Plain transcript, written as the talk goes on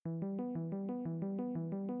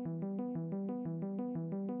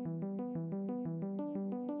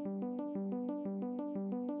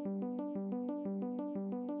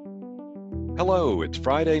Hello, it's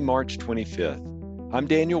Friday, March 25th. I'm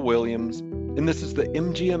Daniel Williams, and this is the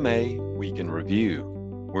MGMA Week in Review,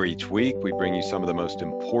 where each week we bring you some of the most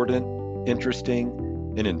important, interesting,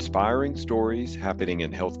 and inspiring stories happening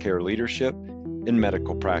in healthcare leadership and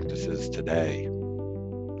medical practices today.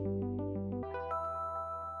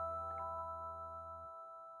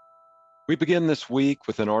 We begin this week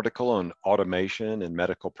with an article on automation in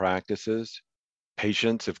medical practices.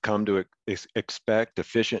 Patients have come to expect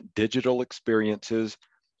efficient digital experiences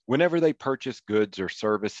whenever they purchase goods or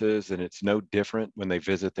services, and it's no different when they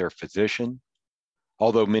visit their physician.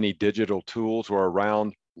 Although many digital tools were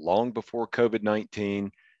around long before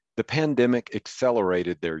COVID-19, the pandemic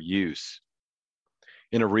accelerated their use.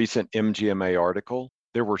 In a recent MGMA article,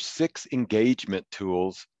 there were 6 engagement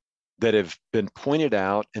tools that have been pointed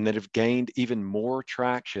out and that have gained even more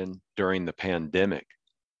traction during the pandemic.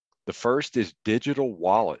 The first is digital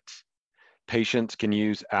wallets. Patients can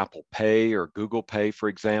use Apple Pay or Google Pay, for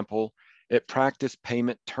example, at practice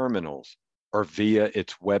payment terminals or via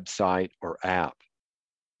its website or app.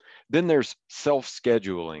 Then there's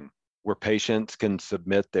self-scheduling, where patients can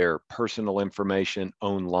submit their personal information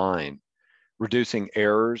online, reducing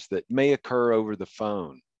errors that may occur over the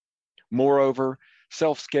phone. Moreover,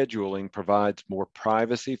 self-scheduling provides more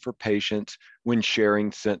privacy for patients when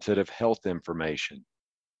sharing sensitive health information.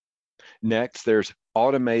 Next, there's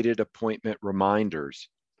automated appointment reminders.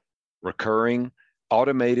 Recurring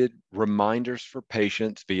automated reminders for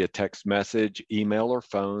patients via text message, email, or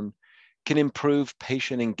phone can improve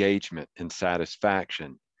patient engagement and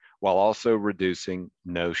satisfaction while also reducing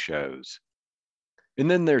no-shows. And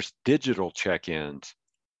then there's digital check-ins.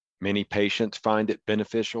 Many patients find it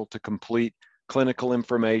beneficial to complete clinical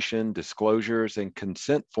information, disclosures, and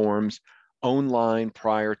consent forms online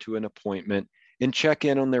prior to an appointment and check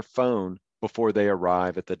in on their phone before they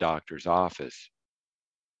arrive at the doctor's office.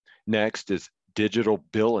 Next is digital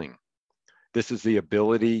billing. This is the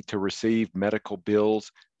ability to receive medical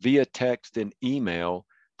bills via text and email,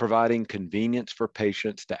 providing convenience for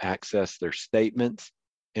patients to access their statements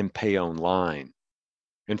and pay online.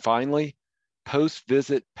 And finally,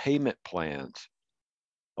 post-visit payment plans,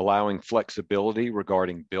 allowing flexibility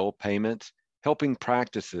regarding bill payments, helping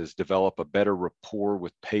practices develop a better rapport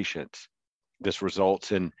with patients. This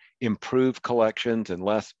results in improved collections and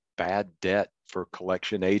less bad debt for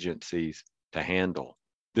collection agencies to handle.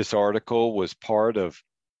 This article was part of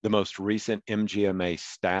the most recent MGMA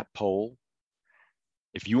stat poll.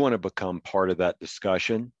 If you want to become part of that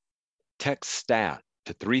discussion, text STAT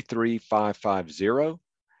to 33550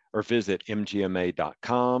 or visit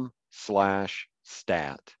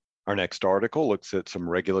mgma.com/stat. Our next article looks at some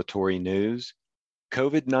regulatory news.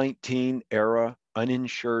 COVID-19 era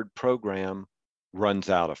uninsured program runs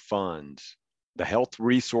out of funds. The Health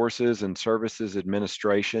Resources and Services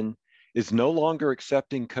Administration is no longer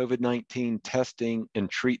accepting COVID-19 testing and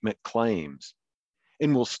treatment claims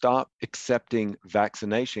and will stop accepting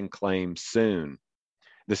vaccination claims soon.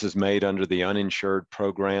 This is made under the uninsured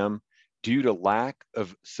program due to lack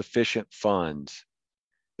of sufficient funds.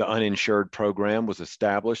 The uninsured program was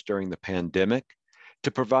established during the pandemic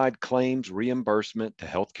to provide claims reimbursement to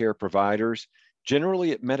healthcare providers,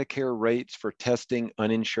 generally at Medicare rates for testing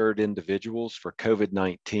uninsured individuals for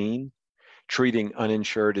COVID-19, treating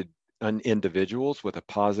uninsured individuals with a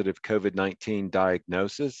positive COVID-19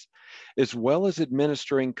 diagnosis, as well as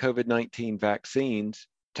administering COVID-19 vaccines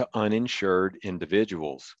to uninsured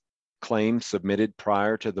individuals. Claims submitted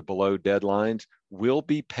prior to the below deadlines will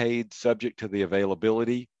be paid subject to the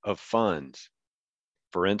availability of funds.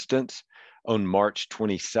 For instance, on March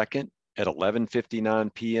 22nd at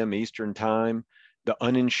 11:59 p.m. Eastern Time, the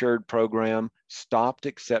uninsured program stopped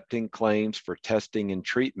accepting claims for testing and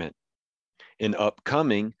treatment. In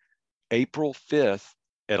upcoming April 5th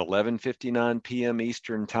at 11:59 p.m.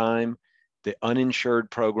 Eastern Time, the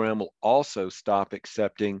uninsured program will also stop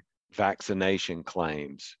accepting vaccination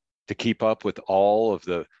claims. To keep up with all of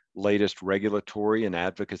the latest regulatory and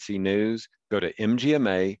advocacy news, go to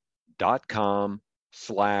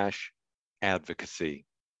mgma.com/advocacy.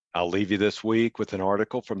 I'll leave you this week with an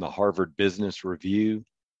article from the Harvard Business Review,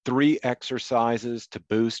 3 exercises to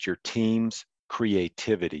boost your team's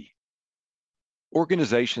creativity.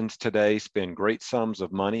 Organizations today spend great sums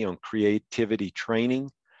of money on creativity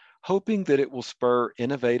training, hoping that it will spur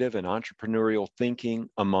innovative and entrepreneurial thinking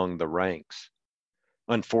among the ranks.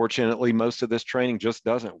 Unfortunately, most of this training just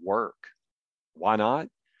doesn't work. Why not?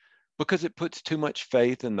 Because it puts too much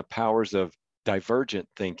faith in the powers of divergent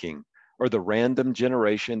thinking or the random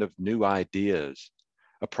generation of new ideas,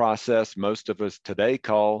 a process most of us today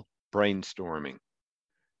call brainstorming.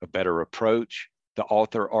 A better approach the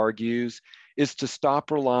author argues, is to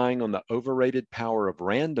stop relying on the overrated power of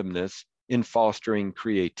randomness in fostering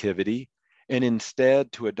creativity and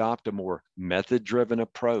instead to adopt a more method-driven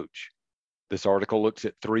approach. This article looks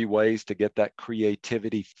at 3 ways to get that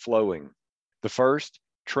creativity flowing. The first,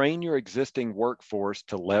 train your existing workforce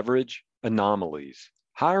to leverage anomalies.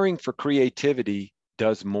 Hiring for creativity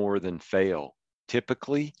does more than fail.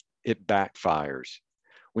 Typically, it backfires.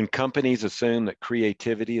 When companies assume that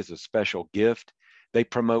creativity is a special gift, they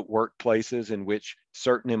promote workplaces in which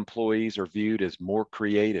certain employees are viewed as more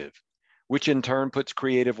creative, which in turn puts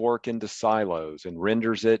creative work into silos and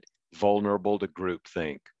renders it vulnerable to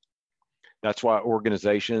groupthink. That's why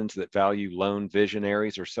organizations that value lone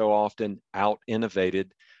visionaries are so often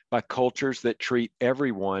out-innovated by cultures that treat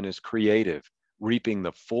everyone as creative, reaping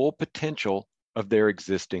the full potential of their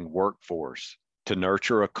existing workforce. To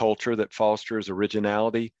nurture a culture that fosters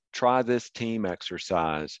originality, try this team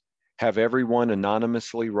exercise. Have everyone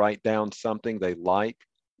anonymously write down something they like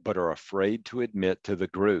but are afraid to admit to the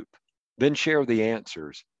group. Then share the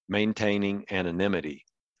answers, maintaining anonymity.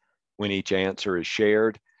 When each answer is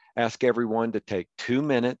shared, ask everyone to take 2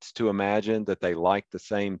 minutes to imagine that they like the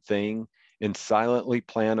same thing and silently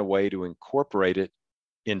plan a way to incorporate it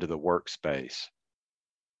into the workspace.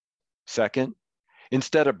 Second,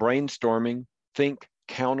 instead of brainstorming, think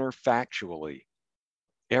counterfactually.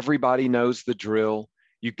 Everybody knows the drill.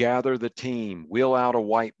 You gather the team, wheel out a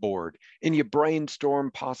whiteboard, and you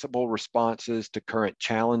brainstorm possible responses to current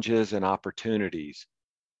challenges and opportunities.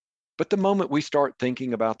 But the moment we start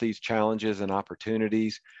thinking about these challenges and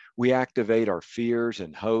opportunities, we activate our fears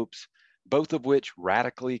and hopes, both of which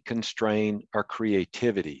radically constrain our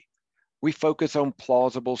creativity. We focus on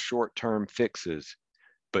plausible short-term fixes,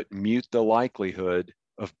 but mute the likelihood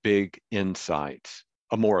of big insights.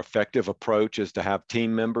 A more effective approach is to have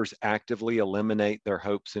team members actively eliminate their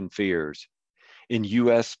hopes and fears. In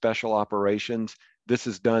U.S. Special Operations, this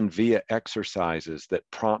is done via exercises that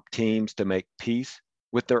prompt teams to make peace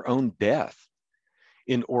with their own death.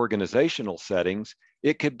 In organizational settings,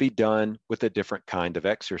 it could be done with a different kind of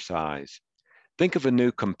exercise. Think of a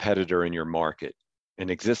new competitor in your market, an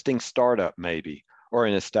existing startup maybe, or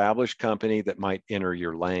an established company that might enter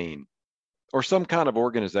your lane, or some kind of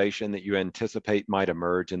organization that you anticipate might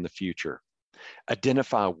emerge in the future.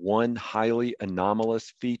 Identify one highly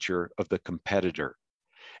anomalous feature of the competitor.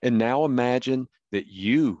 And now imagine that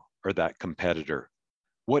you are that competitor.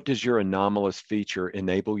 What does your anomalous feature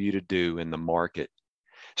enable you to do in the market?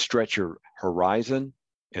 Stretch your horizon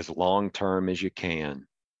as long-term as you can.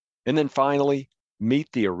 And then finally, meet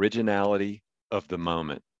the originality of the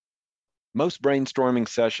moment. Most brainstorming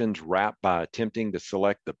sessions wrap by attempting to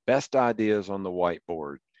select the best ideas on the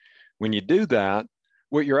whiteboard. When you do that,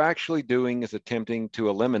 what you're actually doing is attempting to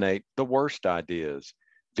eliminate the worst ideas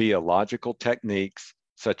via logical techniques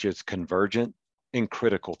such as convergent and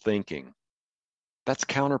critical thinking. That's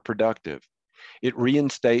counterproductive. It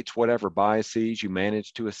reinstates whatever biases you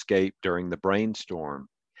managed to escape during the brainstorm,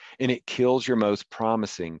 and it kills your most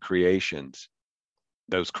promising creations.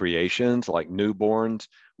 Those creations, like newborns,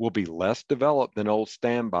 will be less developed than old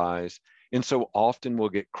standbys, and so often will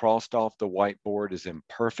get crossed off the whiteboard as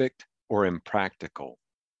imperfect or impractical.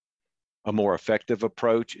 A more effective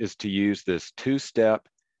approach is to use this 2-step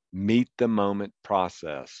meet the moment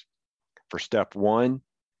process. For step 1,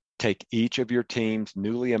 take each of your team's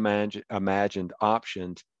newly imagined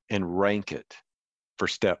options and rank it. For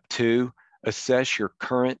step 2, assess your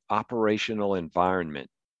current operational environment.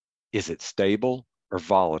 Is it stable or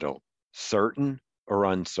volatile, certain or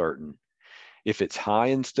uncertain? If it's high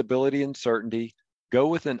in stability and certainty, go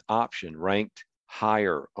with an option ranked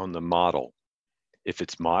higher on the model. If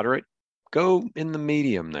it's moderate, go in the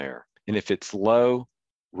medium there. And if it's low,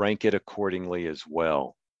 rank it accordingly as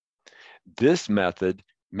well. This method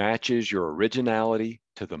matches your originality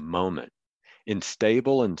to the moment. In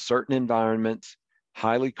stable and certain environments,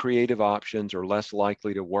 highly creative options are less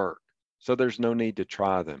likely to work, so there's no need to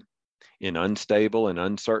try them. In unstable and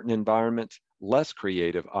uncertain environments, less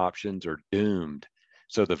creative options are doomed,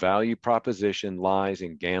 so the value proposition lies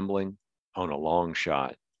in gambling on a long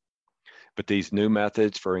shot. But these new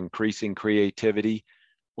methods for increasing creativity,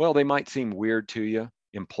 well, they might seem weird to you,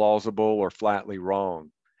 implausible, or flatly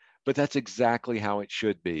wrong, but that's exactly how it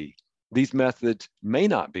should be. These methods may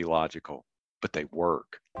not be logical, but they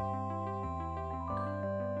work.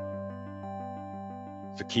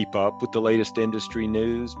 So keep up with the latest industry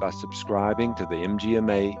news by subscribing to the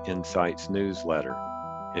MGMA Insights newsletter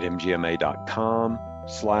at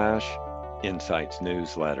mgma.com/Insights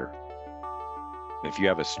newsletter. If you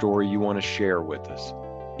have a story you want to share with us,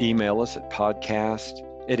 email us at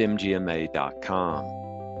podcast@mgma.com.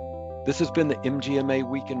 This has been the MGMA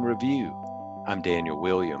Week in Review. I'm Daniel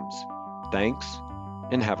Williams. Thanks,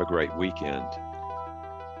 and have a great weekend.